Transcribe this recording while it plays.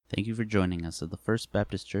Thank you for joining us at the First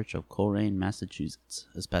Baptist Church of Coleraine, Massachusetts,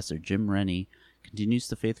 as Pastor Jim Rennie continues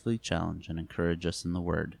to faithfully challenge and encourage us in the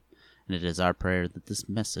Word. And it is our prayer that this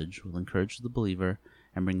message will encourage the believer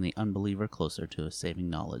and bring the unbeliever closer to a saving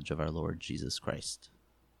knowledge of our Lord Jesus Christ.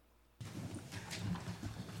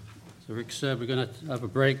 So Rick said we're going to have a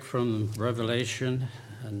break from Revelation,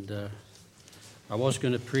 and I was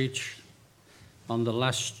going to preach on the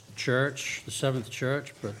last church, the seventh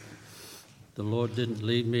church, but the Lord didn't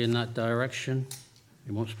lead me in that direction.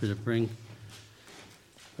 He wants me to bring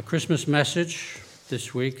a Christmas message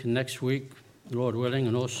this week and next week, Lord willing,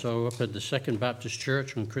 and also up at the Second Baptist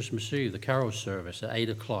Church on Christmas Eve, the carol service at 8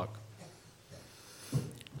 o'clock.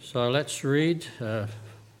 So let's read the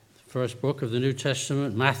first book of the New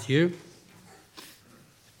Testament, Matthew,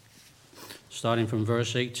 starting from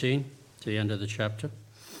verse 18 to the end of the chapter.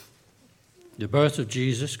 The birth of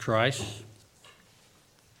Jesus Christ.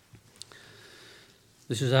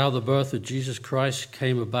 This is how the birth of Jesus Christ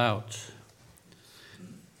came about.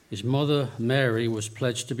 His mother, Mary, was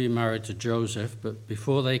pledged to be married to Joseph, but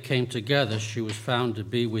before they came together, she was found to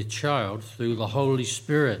be with child through the Holy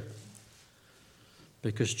Spirit.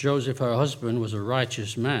 Because Joseph, her husband, was a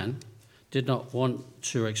righteous man, did not want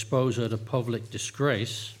to expose her to public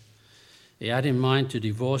disgrace, he had in mind to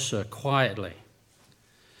divorce her quietly.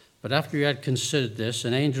 But after he had considered this,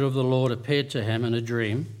 an angel of the Lord appeared to him in a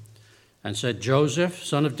dream and said, "Joseph,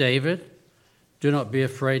 son of David, do not be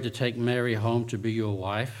afraid to take Mary home to be your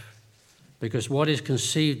wife, because what is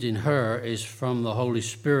conceived in her is from the Holy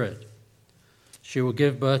Spirit. She will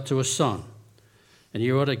give birth to a son, and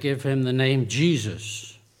you ought to give him the name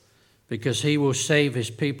Jesus, because he will save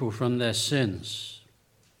his people from their sins."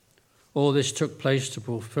 All this took place to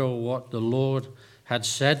fulfill what the Lord had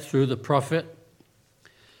said through the prophet.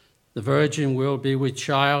 The virgin will be with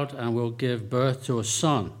child and will give birth to a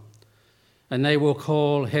son, and they will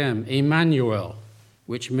call him Emmanuel,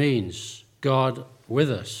 which means God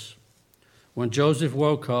with us. When Joseph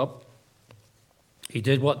woke up, he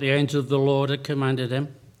did what the angel of the Lord had commanded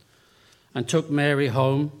him and took Mary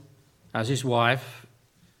home as his wife,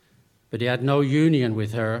 but he had no union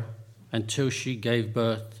with her until she gave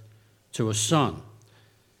birth to a son,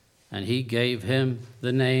 and he gave him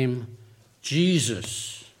the name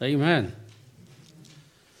Jesus. Amen.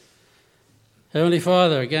 Heavenly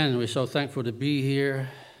Father, again, we're so thankful to be here,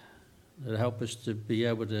 that help us to be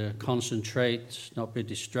able to concentrate, not be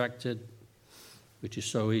distracted, which is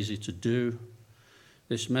so easy to do.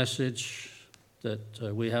 This message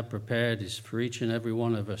that we have prepared is for each and every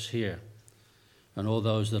one of us here and all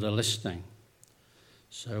those that are listening.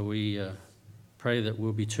 So we pray that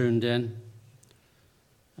we'll be tuned in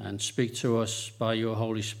and speak to us by your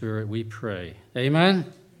Holy Spirit, we pray.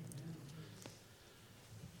 Amen.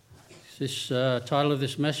 This title of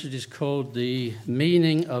this message is called The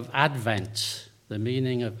Meaning of Advent. The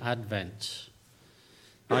Meaning of Advent.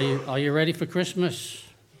 Are you ready for Christmas?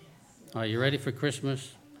 Are you ready for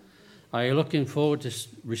Christmas? Are you looking forward to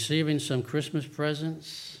receiving some Christmas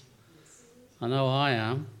presents? I know I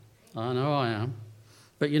am.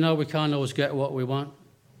 But you know we can't always get what we want.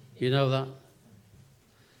 You know that?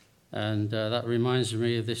 And that reminds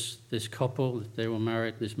me of this couple. They were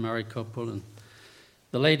married, this married couple, and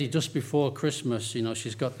the lady just before Christmas, you know,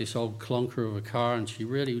 she's got this old clunker of a car, and she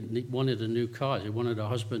really wanted a new car. She wanted her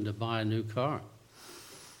husband to buy a new car.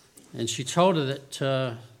 And she told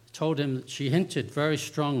him that she hinted very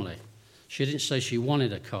strongly. She didn't say she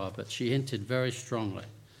wanted a car, but she hinted very strongly.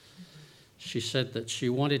 She said that she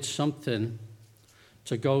wanted something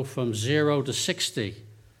to go from 0 to 60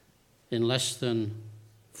 in less than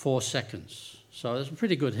 4 seconds. So that's a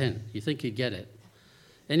pretty good hint. You think you'd get it.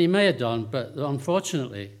 And he may have done, but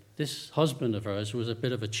unfortunately, this husband of hers was a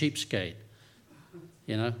bit of a cheapskate.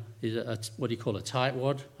 You know, he's what do you call a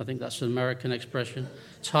tightwad? I think that's an American expression.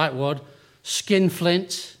 Tightwad,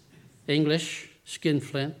 skinflint, English,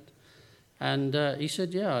 skinflint. And he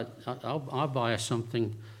said, yeah, I'll buy her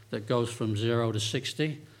something that goes from 0 to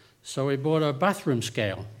 60. So he bought her a bathroom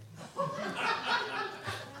scale.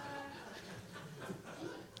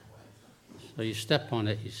 So you step on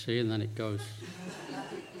it, you see, and then it goes.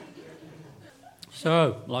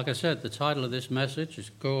 So, like I said, the title of this message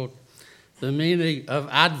is called The Meaning of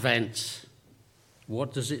Advent.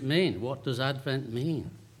 What does it mean? What does Advent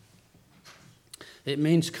mean? It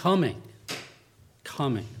means coming.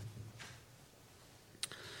 Coming.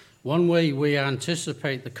 One way we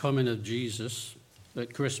anticipate the coming of Jesus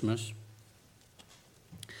at Christmas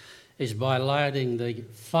is by lighting the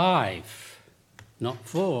 5, not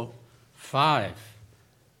 4, 5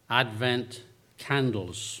 Advent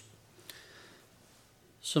candles.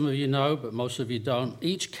 Some of you know, but most of you don't.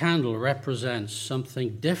 Each candle represents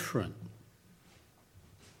something different.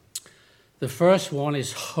 The first one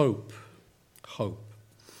is hope. Hope.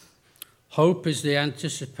 Hope is the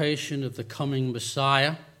anticipation of the coming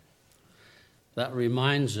Messiah that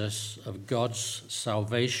reminds us of God's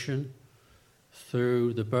salvation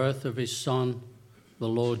through the birth of his Son, the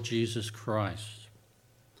Lord Jesus Christ.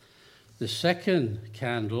 The second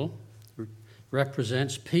candle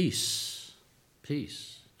represents peace.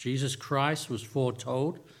 Peace. Jesus Christ was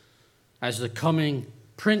foretold as the coming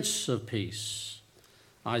Prince of Peace.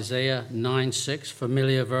 Isaiah 9:6,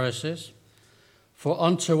 familiar verses. For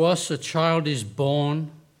unto us a child is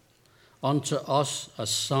born, unto us a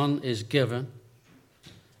son is given,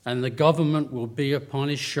 and the government will be upon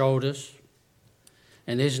his shoulders,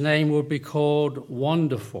 and his name will be called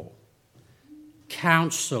Wonderful,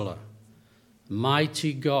 Counselor,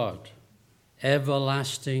 Mighty God,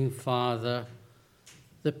 Everlasting Father,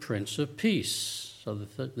 the Prince of Peace. So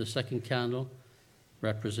the second candle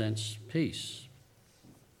represents peace.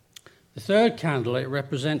 The third candle, it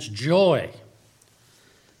represents joy.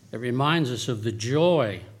 It reminds us of the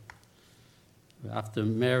joy after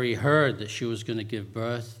Mary heard that she was going to give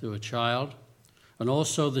birth to a child, and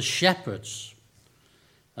also the shepherds.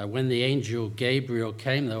 When the angel Gabriel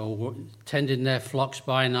came, they were tending their flocks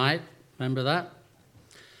by night, remember that?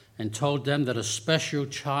 And told them that a special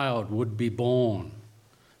child would be born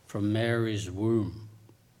from Mary's womb.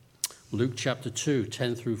 Luke chapter 2,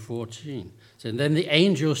 10 through 14. And then the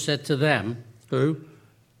angel said to them, who?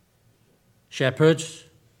 Shepherds,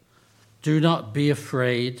 do not be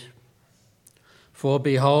afraid, for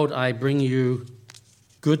behold, I bring you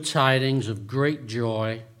good tidings of great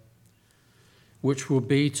joy, which will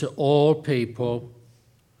be to all people,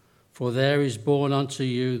 for there is born unto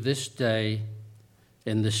you this day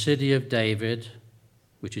in the city of David,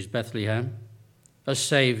 which is Bethlehem, a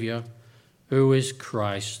Savior, who is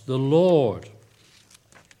Christ the Lord.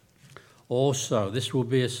 Also, this will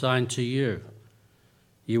be a sign to you.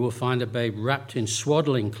 You will find a babe wrapped in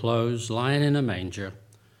swaddling clothes, lying in a manger.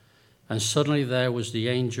 And suddenly there was the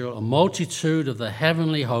angel, a multitude of the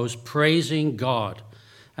heavenly host, praising God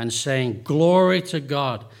and saying, Glory to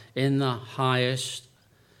God in the highest,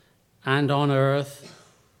 and on earth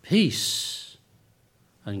peace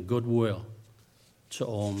and goodwill to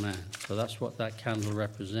all men. So that's what that candle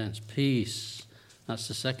represents, peace. That's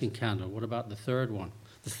the second candle. What about the third one?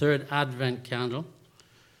 The third Advent candle,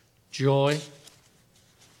 joy.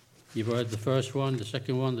 You've heard the first one, the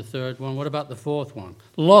second one, the third one. What about the fourth one?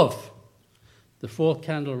 Love. The fourth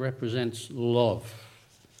candle represents love.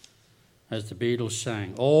 As the Beatles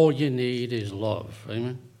sang, all you need is love.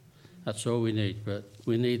 Amen? That's all we need, but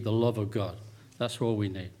we need the love of God. That's all we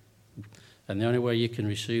need. And the only way you can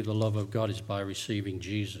receive the love of God is by receiving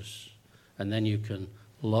Jesus. And then you can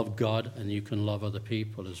love God and you can love other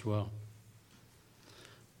people as well.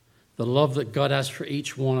 The love that God has for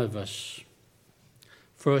each one of us.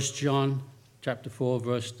 1 John chapter 4,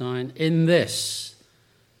 verse 9. In this,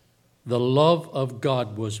 the love of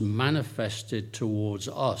God was manifested towards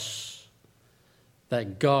us,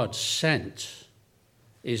 that God sent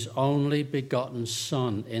his only begotten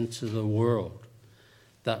Son into the world,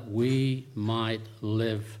 that we might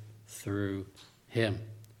live through him.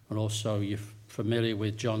 And also you're familiar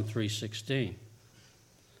with John 3:16.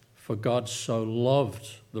 For God so loved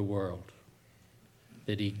the world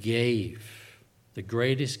that he gave. The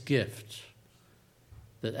greatest gift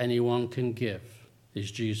that anyone can give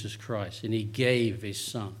is Jesus Christ, and he gave his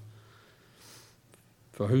Son.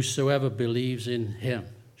 For whosoever believes in him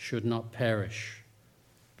should not perish,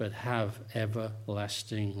 but have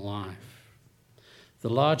everlasting life. The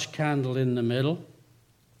large candle in the middle,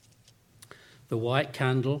 the white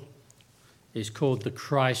candle, is called the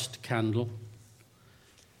Christ candle.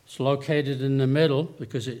 It's located in the middle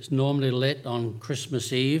because it's normally lit on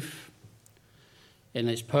Christmas Eve, and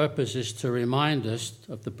its purpose is to remind us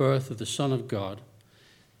of the birth of the Son of God.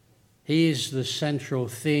 He is the central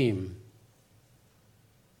theme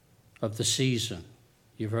of the season.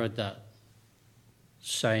 You've heard that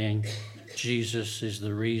saying, Jesus is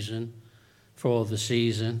the reason for the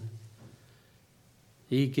season.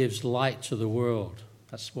 He gives light to the world.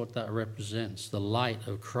 That's what that represents, the light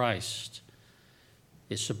of Christ.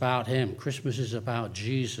 It's about him. Christmas is about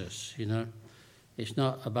Jesus, you know. It's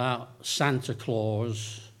not about Santa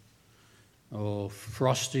Claus or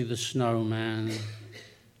Frosty the Snowman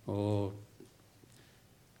or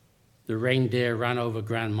the reindeer ran over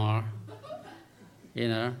grandma, you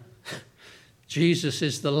know. Jesus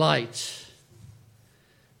is the light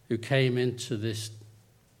who came into this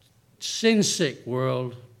sin-sick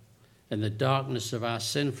world in the darkness of our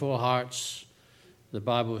sinful hearts The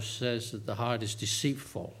Bible says that the heart is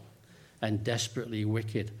deceitful and desperately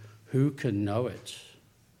wicked. Who can know it?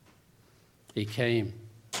 He came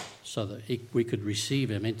so that we could receive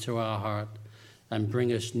him into our heart and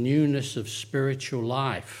bring us newness of spiritual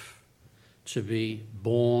life, to be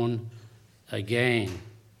born again.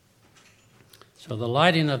 So the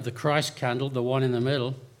lighting of the Christ candle, the one in the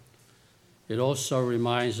middle, it also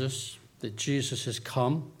reminds us that Jesus has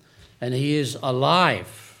come and he is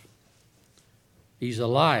alive. He's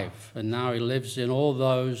alive, and now he lives in all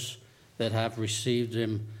those that have received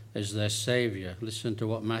him as their Savior. Listen to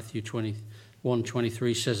what Matthew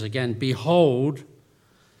 21:23 says again. Behold,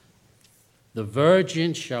 the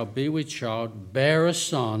virgin shall be with child, bear a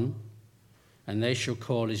son, and they shall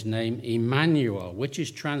call his name Emmanuel, which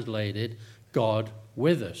is translated God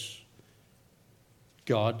with us.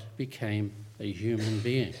 God became a human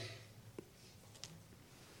being.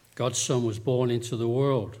 God's Son was born into the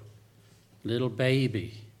world, little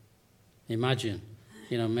baby. Imagine,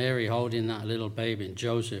 Mary holding that little baby, and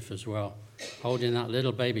Joseph as well, holding that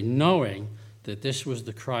little baby, knowing that this was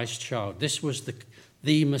the Christ child. This was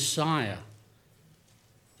the Messiah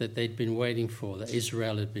that they'd been waiting for, that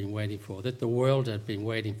Israel had been waiting for, that the world had been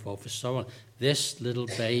waiting for so long. This little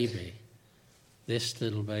baby,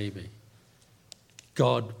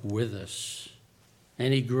 God with us.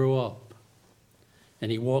 And he grew up,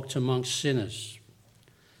 and he walked amongst sinners,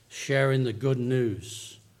 sharing the good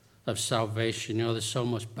news of salvation. There's so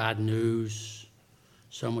much bad news,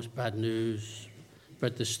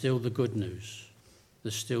 but there's still the good news.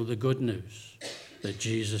 There's still the good news that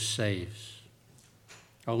Jesus saves.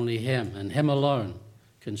 Only him and him alone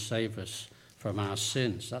can save us from our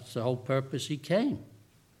sins. That's the whole purpose he came.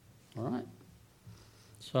 All right.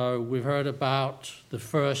 So we've heard about the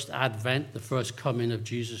first advent, the first coming of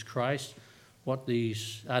Jesus Christ, what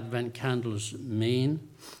these Advent candles mean,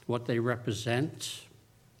 what they represent.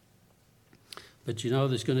 But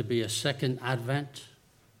there's going to be a second Advent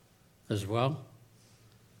as well.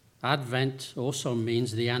 Advent also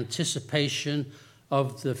means the anticipation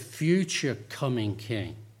of the future coming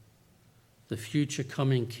King. The future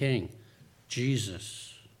coming King,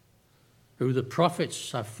 Jesus, who the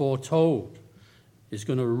prophets have foretold is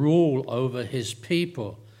going to rule over his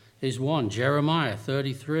people. Here's one, Jeremiah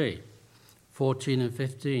 33, 14 and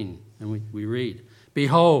 15. And we read,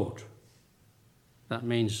 behold, that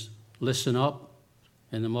means listen up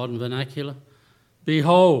in the modern vernacular.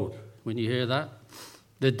 Behold, when you hear that,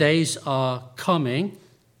 the days are coming,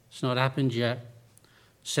 it's not happened yet,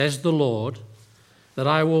 says the Lord, that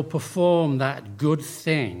I will perform that good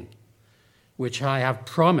thing which I have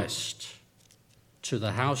promised to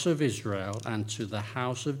the house of Israel and to the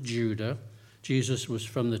house of Judah. Jesus was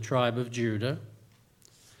from the tribe of Judah.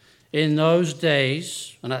 In those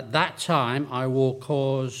days, and at that time, I will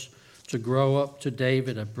cause to grow up to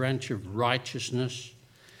David a branch of righteousness.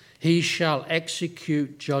 He shall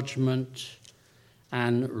execute judgment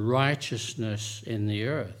and righteousness in the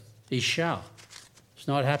earth. He shall. It's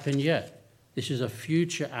not happened yet. This is a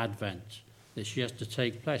future advent that's yet to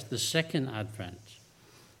take place. The second advent.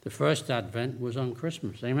 The first advent was on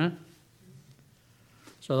Christmas. Amen?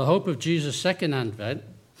 So the hope of Jesus' second advent,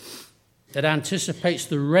 that anticipates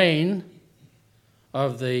the reign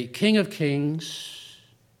of the King of Kings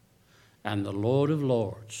and the Lord of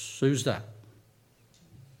Lords. Who's that?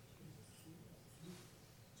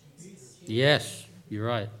 Yes, you're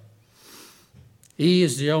right. He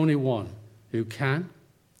is the only one who can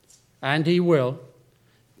and he will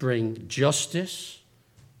bring justice,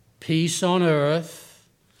 peace on earth,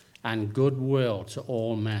 and goodwill to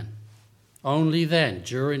all men. Only then,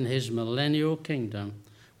 during his millennial kingdom,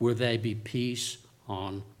 will there be peace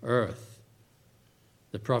on earth.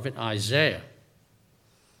 The prophet Isaiah,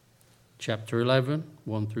 chapter 11,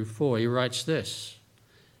 1 through 4, he writes this,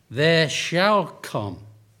 there shall come,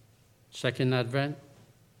 second advent,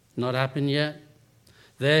 not happened yet,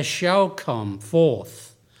 there shall come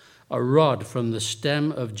forth a rod from the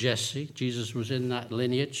stem of Jesse. Jesus was in that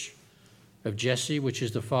lineage of Jesse, which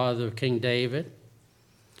is the father of King David.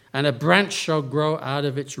 And a branch shall grow out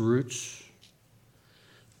of its roots.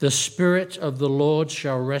 The Spirit of the Lord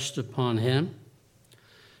shall rest upon him.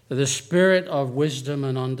 The Spirit of wisdom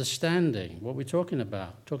and understanding. What are we talking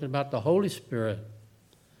about? Talking about the Holy Spirit.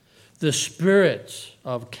 The Spirit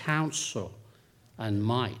of counsel and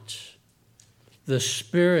might. The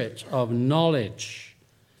Spirit of knowledge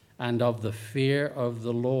and of the fear of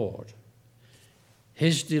the Lord.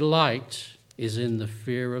 His delight is in the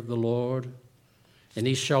fear of the Lord, and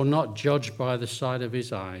he shall not judge by the sight of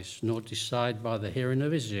his eyes, nor decide by the hearing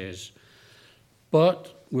of his ears,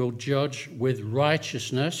 but will judge with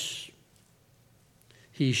righteousness.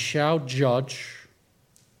 He shall judge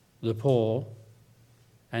the poor,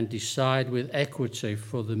 and decide with equity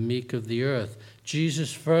for the meek of the earth.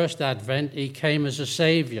 Jesus' first advent, he came as a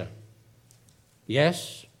savior.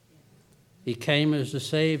 Yes? He came as a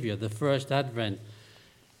savior, the first advent.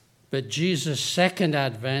 But Jesus' second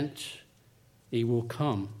advent, he will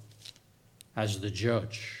come as the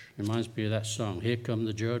judge. Reminds me of that song, Here Come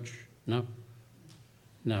the Judge. No?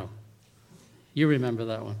 No. You remember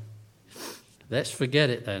that one. Let's forget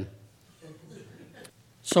it then.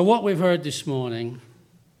 So what we've heard this morning,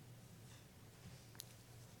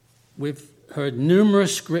 we've heard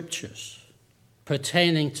numerous scriptures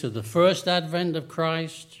pertaining to the first advent of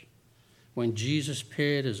Christ, when Jesus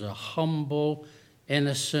appeared as a humble,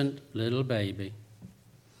 innocent little baby,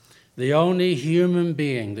 the only human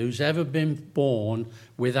being who's ever been born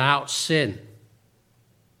without sin.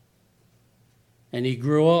 And he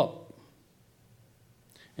grew up,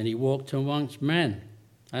 and he walked amongst men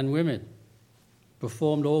and women,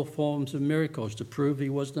 performed all forms of miracles to prove he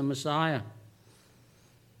was the Messiah.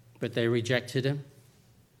 But they rejected him.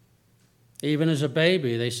 Even as a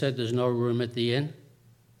baby, they said there's no room at the inn,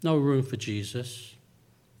 no room for Jesus.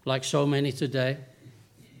 Like so many today,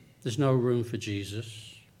 there's no room for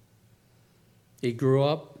Jesus. He grew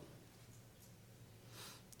up,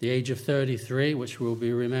 the age of 33, which we'll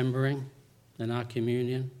be remembering in our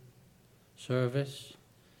communion service.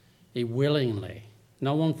 He willingly,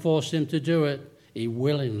 no one forced him to do it, he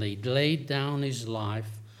willingly laid down his life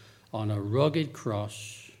on a rugged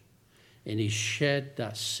cross, and he shed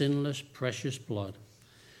that sinless, precious blood.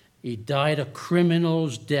 He died a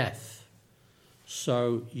criminal's death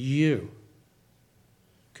so you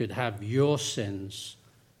could have your sins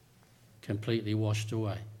completely washed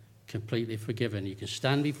away, completely forgiven. You can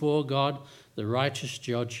stand before God, the righteous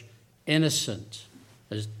judge, innocent,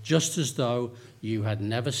 just as though you had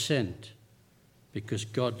never sinned, because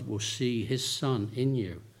God will see his Son in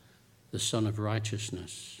you, the Son of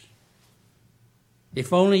righteousness.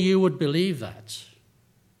 If only you would believe that.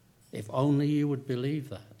 If only you would believe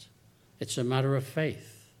that. It's a matter of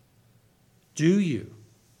faith. Do you?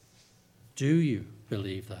 Do you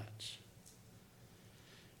believe that?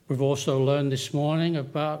 We've also learned this morning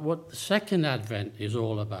about what the second advent is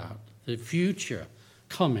all about, the future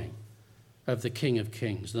coming of the King of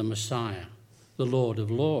Kings, the Messiah, the Lord of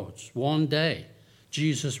Lords. One day,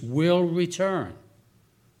 Jesus will return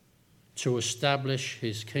to establish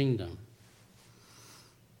his kingdom.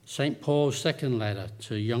 St. Paul's second letter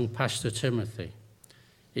to young Pastor Timothy,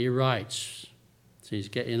 he writes, he's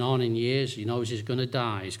getting on in years, he knows he's going to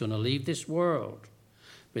die, he's going to leave this world,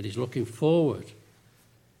 but he's looking forward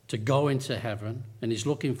to going to heaven, and he's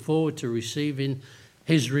looking forward to receiving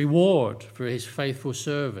his reward for his faithful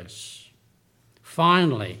service.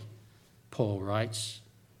 Finally, Paul writes,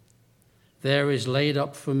 there is laid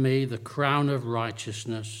up for me the crown of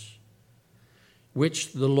righteousness,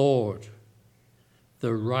 which the Lord,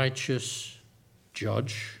 the righteous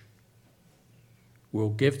judge, will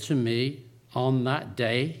give to me on that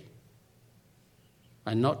day,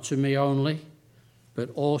 and not to me only, but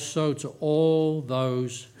also to all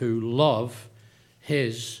those who love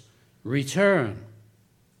his return.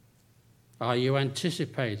 Are you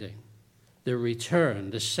anticipating the return,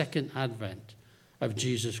 the second advent of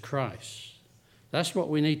Jesus Christ? That's what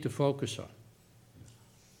we need to focus on.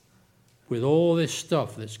 With all this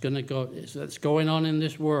stuff that's going on in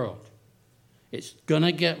this world, it's going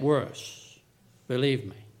to get worse. Believe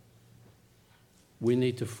me. We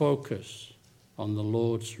need to focus on the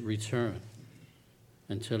Lord's return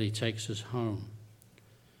until he takes us home.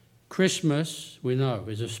 Christmas, we know,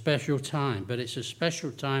 is a special time, but it's a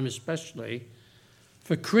special time especially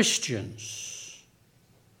for Christians.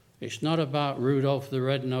 It's not about Rudolph the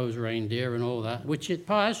Red-Nosed Reindeer and all that, which it's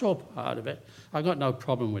all part of it. I've got no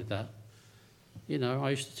problem with that. You know, I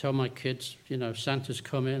used to tell my kids, you know, Santa's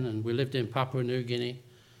coming, and we lived in Papua New Guinea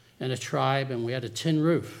in a tribe, and we had a tin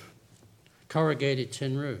roof, corrugated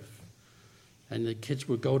tin roof. And the kids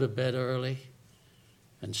would go to bed early,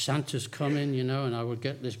 and Santa's coming, you know, and I would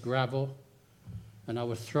get this gravel, and I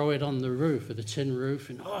would throw it on the roof of the tin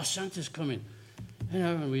roof, and, oh, Santa's coming. You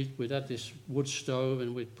know, and we'd had this wood stove,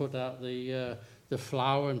 and we'd put out the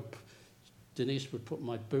flour, and Denise would put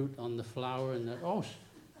my boot on the flour,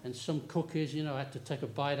 and some cookies, you know, I had to take a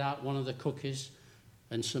bite out one of the cookies,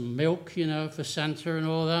 and some milk, you know, for Santa and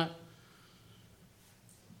all that.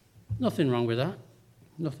 Nothing wrong with that.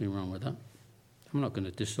 Nothing wrong with that. I'm not going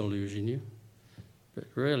to disillusion you. But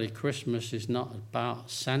really, Christmas is not about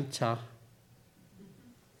Santa.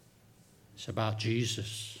 It's about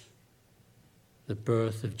Jesus. The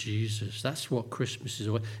birth of Jesus. That's what Christmas is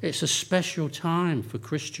about. It's a special time for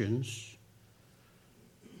Christians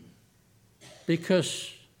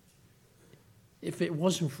because if it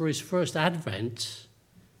wasn't for his first advent,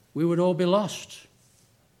 we would all be lost,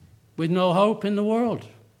 with no hope in the world,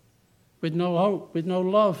 with no hope, with no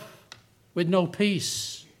love, with no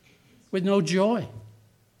peace, with no joy.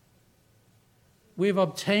 We've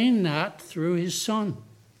obtained that through his Son,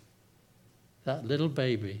 that little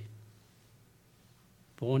baby,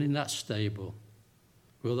 born in that stable,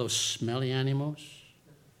 with all those smelly animals.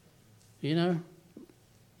 You know,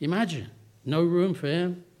 imagine, no room for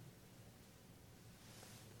him.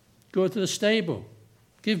 Go to the stable,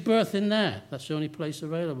 give birth in there. That's the only place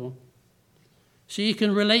available. So you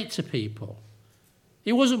can relate to people.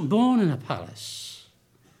 He wasn't born in a palace.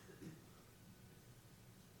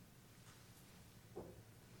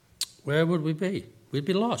 Where would we be? We'd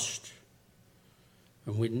be lost.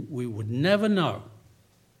 And we would never know.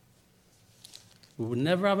 We would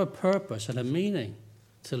never have a purpose and a meaning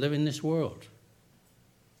to live in this world.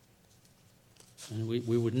 And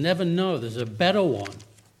we would never know there's a better one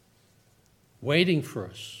waiting for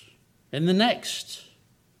us in the next,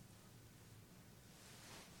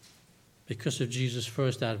 because of Jesus'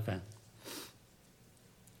 first advent.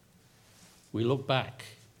 We look back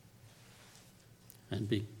and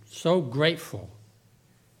be so grateful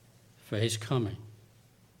for his coming,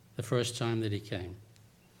 the first time that he came.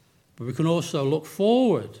 But we can also look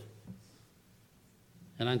forward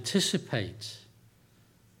and anticipate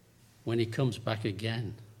when he comes back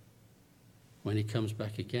again. When he comes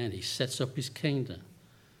back again, he sets up his kingdom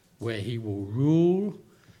where he will rule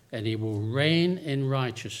and he will reign in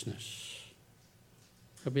righteousness.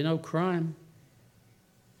 There'll be no crime.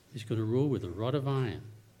 He's going to rule with a rod of iron.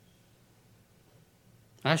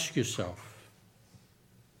 Ask yourself,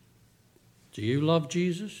 do you love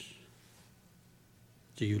Jesus?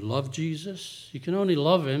 Do you love Jesus? You can only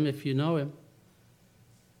love him if you know him.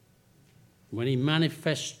 When he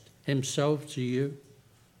manifests himself to you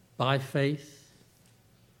by faith,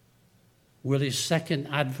 will his second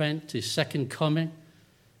advent, his second coming,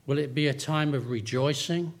 will it be a time of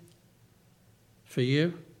rejoicing for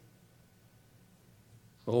you?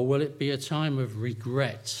 Or will it be a time of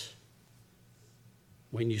regret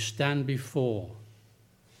when you stand before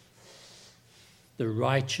the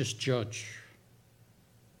righteous judge?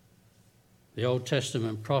 The Old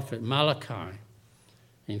Testament prophet Malachi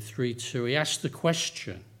in 3:2, he asked the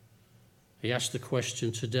question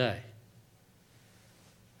today,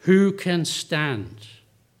 who can stand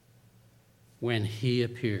when he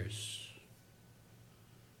appears?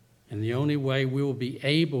 And the only way we will be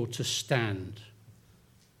able to stand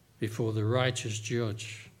before the righteous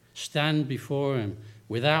judge, stand before him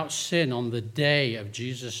without sin on the day of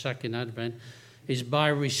Jesus' second advent, is by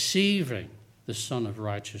receiving the Son of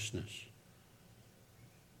Righteousness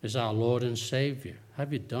as our Lord and Savior.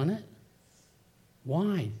 Have you done it?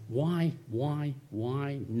 Why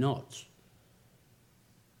not?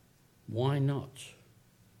 Why not?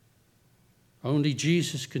 Only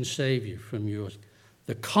Jesus can save you from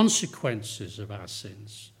the consequences of our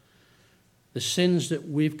sins, the sins that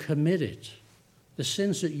we've committed, the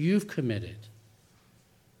sins that you've committed,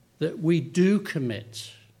 that we do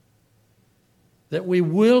commit, that we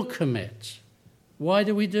will commit. Why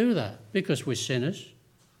do we do that? Because we're sinners.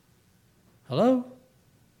 Hello?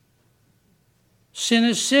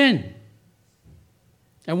 Sinners sin.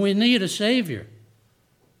 And we need a Savior.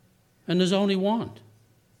 And there's only one.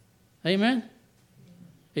 Amen?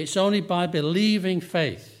 It's only by believing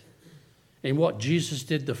faith in what Jesus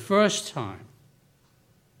did the first time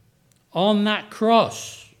on that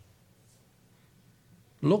cross.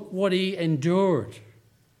 Look what he endured.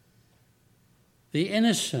 The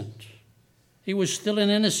innocent. He was still an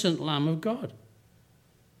innocent Lamb of God.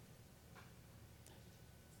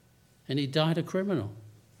 And he died a criminal.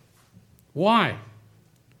 Why?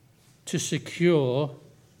 To secure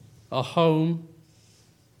a home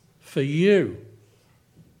for you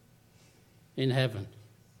in heaven.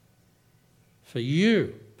 For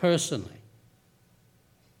you personally.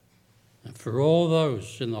 And for all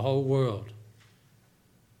those in the whole world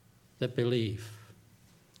that believe.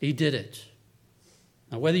 He did it.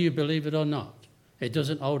 Now, whether you believe it or not, it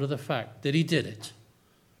doesn't alter the fact that he did it.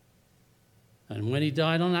 And when he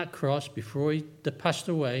died on that cross, before he passed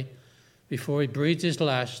away, before he breathed his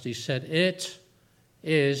last, he said, "It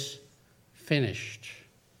is finished."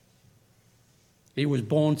 He was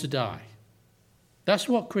born to die. That's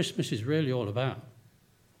what Christmas is really all about.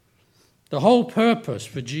 The whole purpose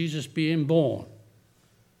for Jesus being born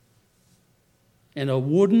in a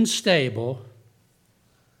wooden stable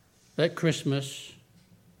at Christmas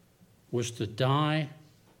was to die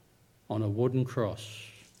on a wooden cross.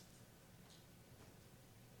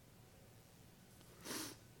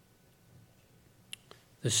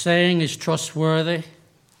 The saying is trustworthy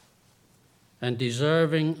and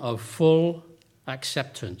deserving of full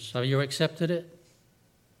acceptance. Have you accepted it?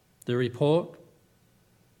 The report?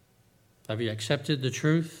 Have you accepted the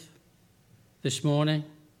truth this morning?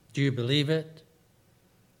 Do you believe it?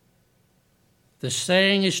 The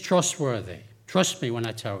saying is trustworthy. Trust me when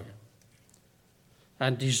I tell you.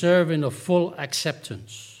 And deserving of full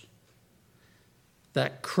acceptance.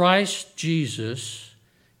 That Christ Jesus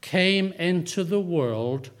came into the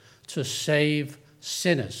world to save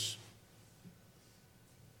sinners.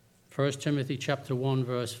 1 Timothy chapter 1,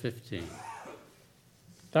 verse 15.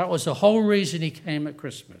 That was the whole reason he came at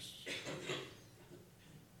Christmas.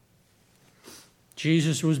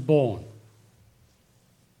 Jesus was born.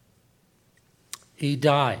 He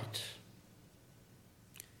died.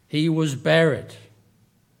 He was buried.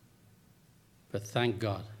 But thank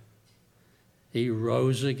God, he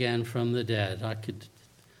rose again from the dead.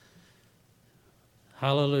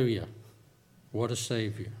 Hallelujah. What a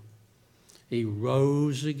Savior. He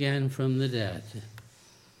rose again from the dead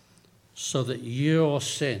so that your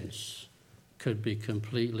sins could be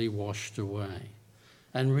completely washed away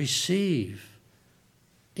and receive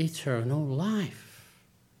eternal life.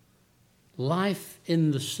 Life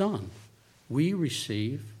in the Son. We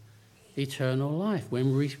receive eternal life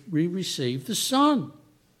when we receive the Son.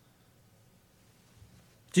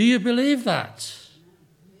 Do you believe that?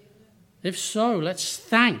 If so, let's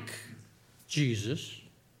thank Jesus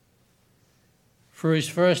for his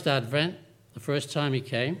first advent, the first time he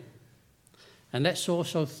came. And let's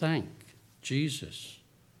also thank Jesus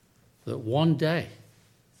that one day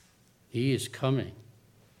he is coming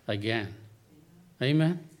again.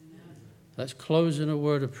 Amen? Let's close in a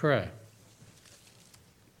word of prayer.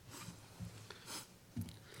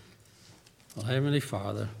 Well, Heavenly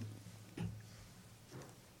Father,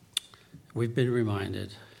 we've been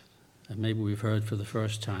reminded, and maybe we've heard for the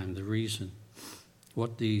first time, the reason,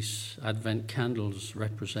 what these Advent candles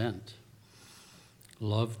represent.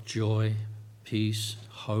 Love, joy, peace,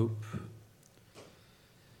 hope,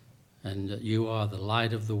 and that you are the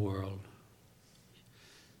light of the world.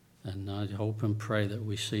 And I hope and pray that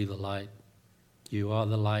we see the light. You are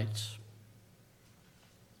the light.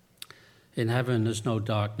 In heaven, there's no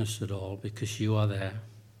darkness at all because you are there.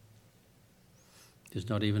 There's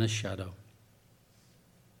not even a shadow.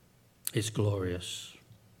 It's glorious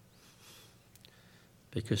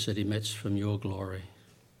because it emits from your glory.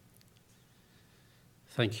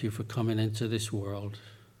 Thank you for coming into this world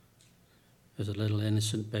as a little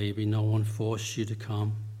innocent baby. No one forced you to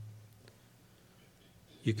come.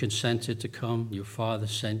 You consented to come. Your Father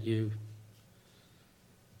sent you.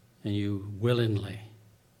 And you willingly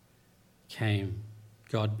came.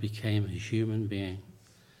 God became a human being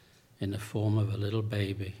in the form of a little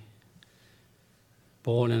baby,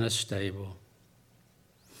 born in a stable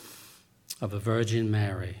of a Virgin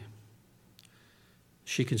Mary.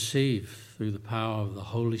 She conceived through the power of the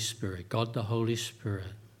Holy Spirit, God the Holy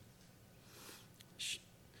Spirit.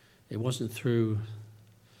 It wasn't through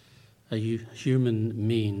a human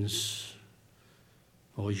means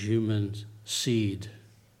or human seed.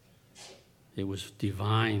 It was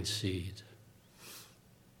divine seed.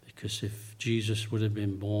 Because if Jesus would have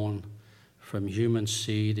been born from human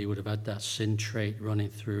seed, he would have had that sin trait running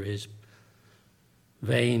through his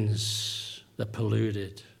veins, the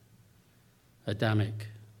polluted, Adamic,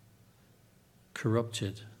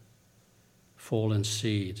 corrupted, fallen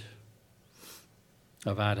seed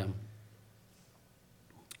of Adam.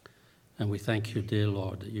 And we thank you, dear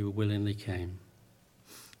Lord, that you willingly came.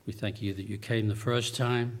 We thank you that you came the first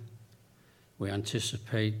time. We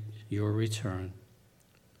anticipate your return.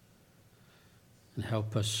 And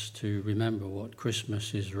help us to remember what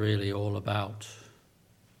Christmas is really all about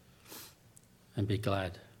and be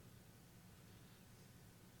glad.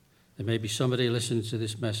 There may be somebody listening to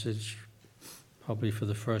this message probably for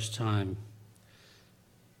the first time.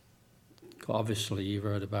 Obviously, you've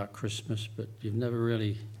heard about Christmas, but you've never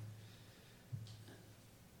really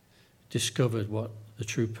discovered what the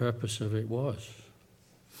true purpose of it was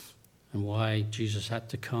and why Jesus had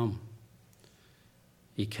to come.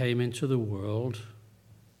 He came into the world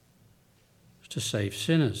to save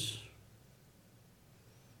sinners.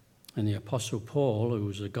 And the Apostle Paul, who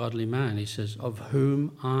was a godly man, he says, of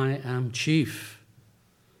whom I am chief.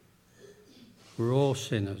 We're all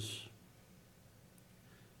sinners.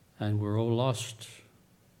 And we're all lost.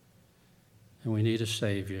 And we need a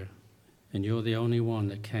Savior. And you're the only one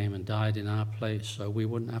that came and died in our place so we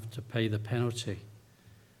wouldn't have to pay the penalty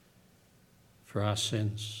for our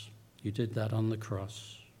sins. You did that on the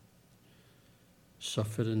cross.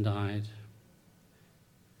 Suffered and died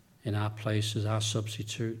in our place as our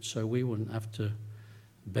substitute so we wouldn't have to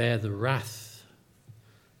bear the wrath,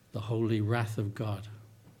 the holy wrath of God,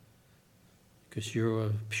 because you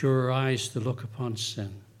have pure eyes to look upon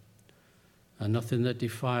sin, and nothing that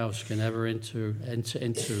defiles can ever enter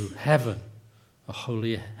into heaven, a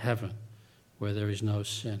holy heaven, where there is no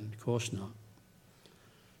sin. Of course not.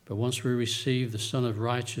 But once we receive the Son of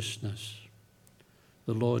Righteousness,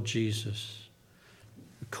 the Lord Jesus,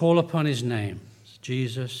 we call upon his name.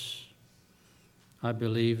 Jesus, I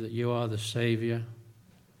believe that you are the Savior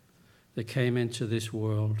that came into this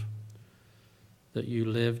world, that you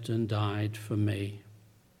lived and died for me,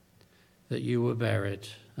 that you were buried,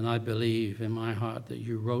 and I believe in my heart that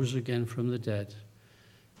you rose again from the dead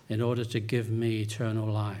in order to give me eternal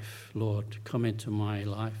life. Lord, come into my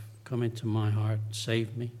life, come into my heart,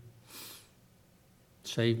 save me.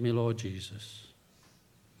 Save me, Lord Jesus.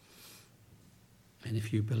 And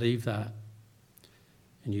if you believe that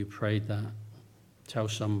and you prayed that, tell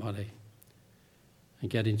somebody and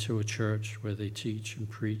get into a church where they teach and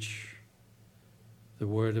preach the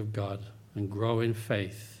Word of God and grow in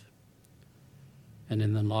faith and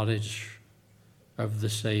in the knowledge of the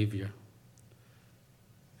Savior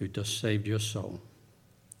who does save your soul.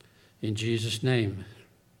 In Jesus' name,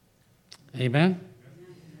 amen?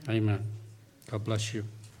 Amen. God bless you.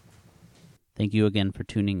 Thank you again for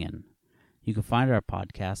tuning in. You can find our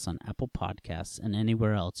podcasts on Apple Podcasts and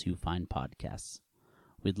anywhere else you find podcasts.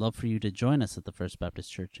 We'd love for you to join us at the First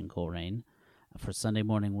Baptist Church in Coleraine for Sunday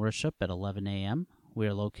morning worship at 11 a.m. We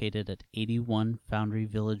are located at 81 Foundry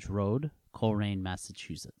Village Road, Coleraine,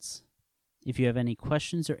 Massachusetts. If you have any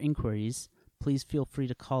questions or inquiries, please feel free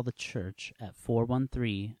to call the church at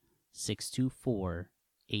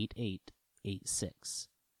 413-624-8886.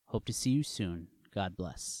 Hope to see you soon. God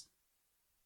bless.